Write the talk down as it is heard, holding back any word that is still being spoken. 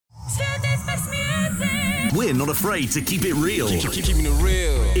We're not afraid to keep it real. Keeping it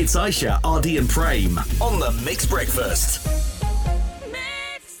real. It's Aisha, Ardy and Prem on the Mixed Breakfast.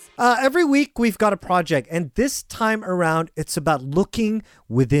 Every week we've got a project, and this time around it's about looking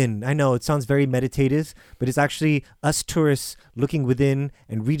within. I know it sounds very meditative, but it's actually us tourists looking within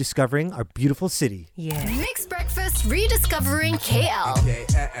and rediscovering our beautiful city. Yeah. Mixed Breakfast Rediscovering KL.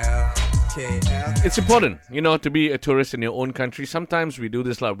 It's important, to be a tourist in your own country. Sometimes we do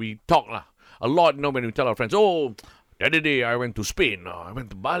this, we talk a lot, when we tell our friends, the other day I went to Spain, I went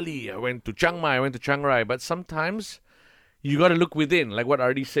to Bali, I went to Chiang Mai, I went to Chiang Rai. But sometimes you got to look within, like what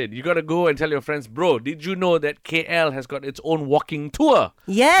Ardy said. You got to go and tell your friends, bro, did you know that KL has got its own walking tour?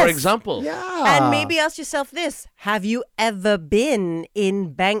 Yes. For example. Yeah. And maybe ask yourself this. Have you ever been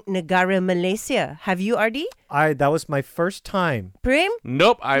in Bank Negara, Malaysia? Have you, Ardy? That was my first time. Prem?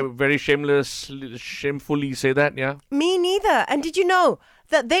 Nope, I very shamefully say that, yeah. Me neither. And did you know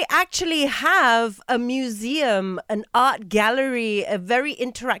that they actually have a museum, an art gallery, a very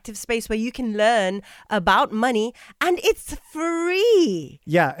interactive space where you can learn about money, and it's free.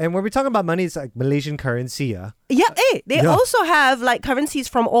 Yeah, and when we're talking about money, it's like Malaysian currency, yeah? Yeah, they also have currencies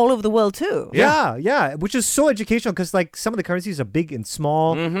from all over the world too. Yeah, which is so educational because some of the currencies are big and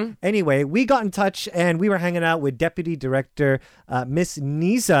small. Mm-hmm. Anyway, we got in touch and we were hanging out with Deputy Director Miss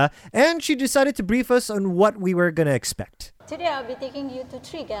Niza, and she decided to brief us on what we were going to expect. Today I'll be taking you to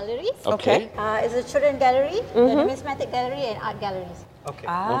 3 galleries. Okay. It's a children gallery, the numismatic gallery, and art galleries. Okay.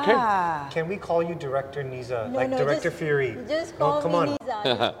 Okay. Can we call you Director Niza? No, Director just, Fury? Just call me on. Niza.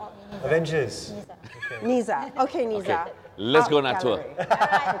 Just call me Niza. Avengers. Niza. Okay, Niza. Let's go on our tour.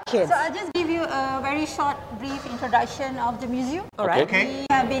 Alright. Kids. So I'll just give you a very short, brief introduction of the museum. All right. Okay. We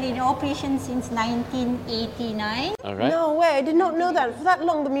have been in operation since 1989. All right. No way. I did not know that. For that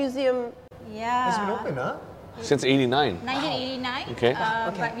long, the museum... Yeah. It's been open, huh? Since 89. 1989. Okay.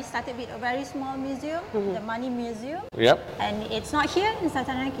 But we started with a very small museum, the Money Museum. Yep. And it's not here in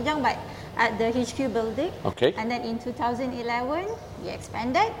Sultanate Kijang, but at the HQ building. Okay. And then in 2011, we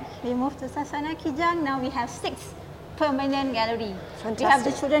expanded. We moved to Sultanate Kijang. Now we have 6 permanent gallery. We have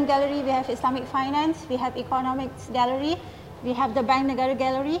the Children Gallery, we have Islamic Finance, we have Economics Gallery, we have the Bank Negara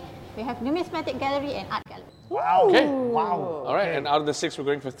Gallery, we have Numismatic Gallery and Art Gallery. Wow. Okay. Wow. All right, and out of the 6, we're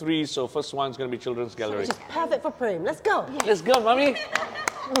going for 3. So first one's going to be Children's Gallery. Which is perfect for Prem. Let's go. Let's go, mommy.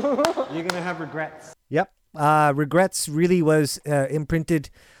 You're going to have regrets. Yep. Regrets really was imprinted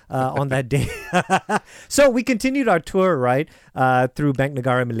on that day. So we continued our tour, right, through Bank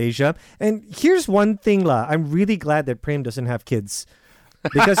Negara, Malaysia. And here's one thing, I'm really glad that Prem doesn't have kids.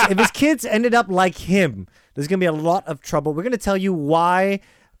 Because if his kids ended up like him, there's going to be a lot of trouble. We're going to tell you why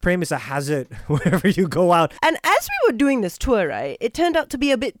Prem is a hazard wherever you go out. And as we were doing this tour, right, it turned out to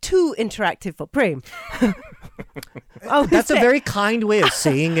be a bit too interactive for Prem. That's a very kind way of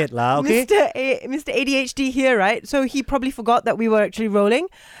saying it, okay? Mr. ADHD here, right? So he probably forgot that we were actually rolling.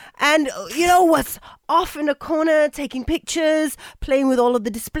 And, was off in a corner, taking pictures, playing with all of the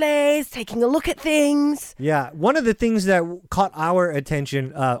displays, taking a look at things. Yeah, one of the things that caught our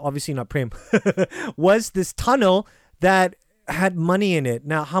attention, obviously not Prem, was this tunnel that had money in it.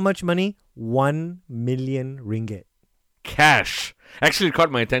 Now, how much money? 1 million ringgit. Cash. Actually, it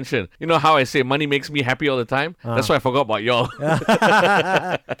caught my attention. You know how I say money makes me happy all the time? That's why I forgot about y'all.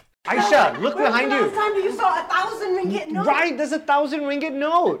 Aisha, look behind you. Last time you saw 1,000 ringgit note. Right, there's 1,000 ringgit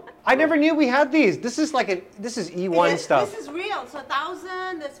note. I never knew we had these. This is E1 stuff. This is real. So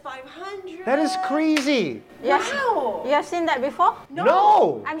 1,000, there's 500. That is crazy. Wow. You have seen that before?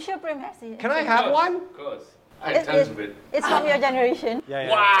 No. I'm sure Prem has seen it. Can I have one? Of course. I have tons of it. It's from your generation. Yeah.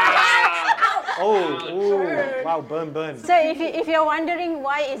 Wow! Oh, wow, burn. So if you're wondering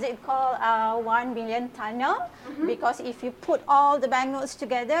why is it called 1 million tunnel, because if you put all the banknotes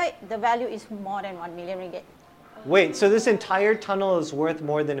together, the value is more than 1 million ringgit. Wait, so this entire tunnel is worth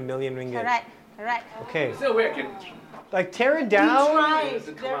more than 1 million ringgit? Correct. Okay. Is there a way I can... Tear it down?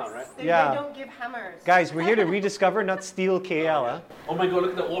 Doesn't come out, right? They don't give hammers. Guys, we're here to rediscover, not steal KL, huh? Oh my god,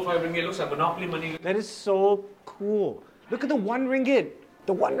 look at the old 5 ringgit. It looks like Monopoly money. That is so cool. Look at the 1 ringgit.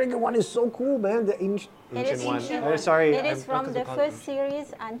 The 1 ringgit one is so cool, man. The ancient one. Ancient Oh, sorry. It is from the first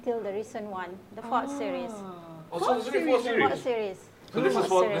series until the recent one, the 4th series. Oh, so there's only 4 series? 4th series. So this is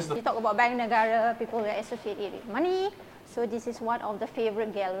what... We talk about Bank Negara, people that associate it with money. So this is one of the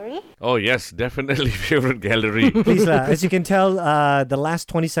favorite gallery. Oh yes, definitely favorite gallery. Please, as you can tell, the last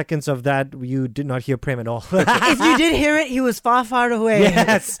 20 seconds of that, you did not hear Prem at all. If you did hear it, he was far, far away.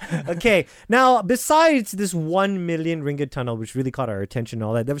 Yes. Okay. Now, besides this 1 million ringgit tunnel, which really caught our attention and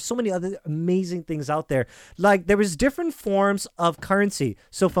all that, there were so many other amazing things out there. Like, there was different forms of currency.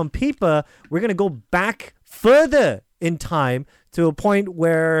 So from paper, we're going to go back further in time to a point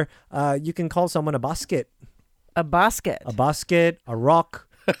where you can call someone a basket. A basket. A basket, a rock,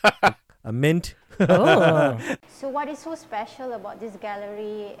 a mint. Oh. So what is so special about this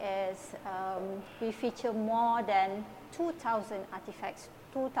gallery is we feature more than 2,000 artifacts,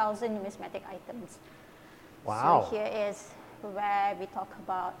 2,000 numismatic items. Wow. So here is where we talk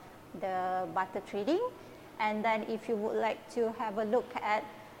about the barter trading. And then if you would like to have a look at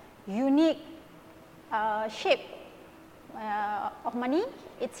unique shape of money,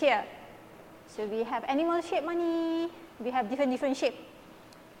 it's here. So we have animal shape money, we have different shape.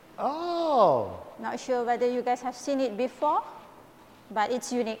 Oh. Not sure whether you guys have seen it before, but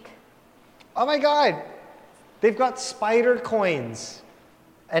it's unique. Oh my God. They've got spider coins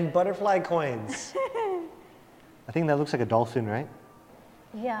and butterfly coins. I think that looks like a dolphin, right?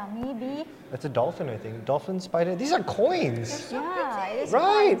 Yeah, maybe. That's a dolphin, I think. Dolphin, spider. These are coins. Yeah, it is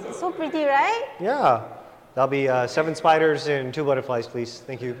Right. coins. It's so pretty, right? Yeah. That'll be 7 spiders and 2 butterflies, please.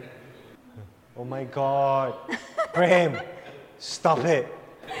 Thank you. Oh my God. Prem, stop it.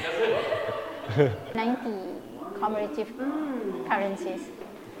 90 commemorative currencies.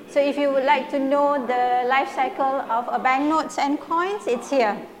 So if you would like to know the life cycle of a banknotes and coins, it's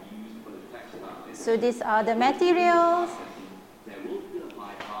here. So these are the materials.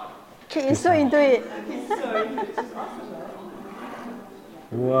 Okay, you're so into it.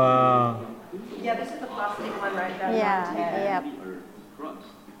 Wow. Yeah, this is the plastic one right there. Yeah.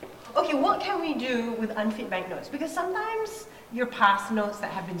 Okay, what can we do with unfit banknotes? Because sometimes your past notes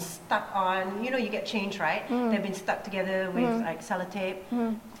that have been stuck on, you get change, right? They've been stuck together with like sellotape.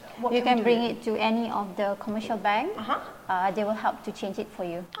 What You we can do bring then? it to any of the commercial banks. They will help to change it for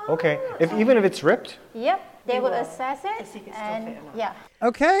you. Okay. Even if it's ripped? Yep, they will will. assess it. To see if it's still And fit or not. yeah.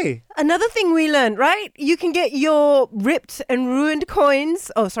 Okay. Another thing we learned, right? You can get your ripped and ruined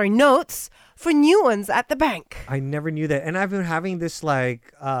notes for new ones at the bank. I never knew that. And I've been having this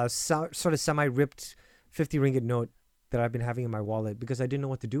like sort of semi-ripped 50 ringgit note that I've been having in my wallet because I didn't know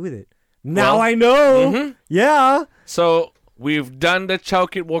what to do with it. Now Well, I know. Yeah. So we've done the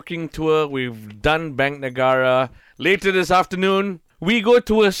Chowkit walking tour. We've done Bank Negara. Later this afternoon, we go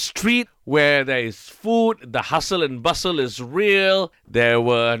to a street where there is food. The hustle and bustle is real. There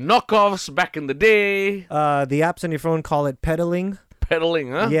were knockoffs back in the day. The apps on your phone call it pedaling.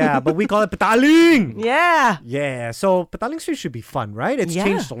 Pedaling, huh? Yeah, but we call it petaling. Yeah. Yeah, so petaling street should be fun, right? It's Yeah.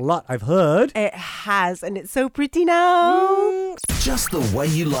 changed a lot, I've heard. It has, and it's so pretty now. Just the way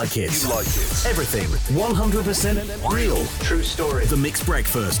you like it. Everything 100% real. True story. The Mixed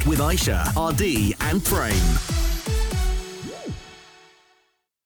Breakfast with Aisha, RD, and Prem.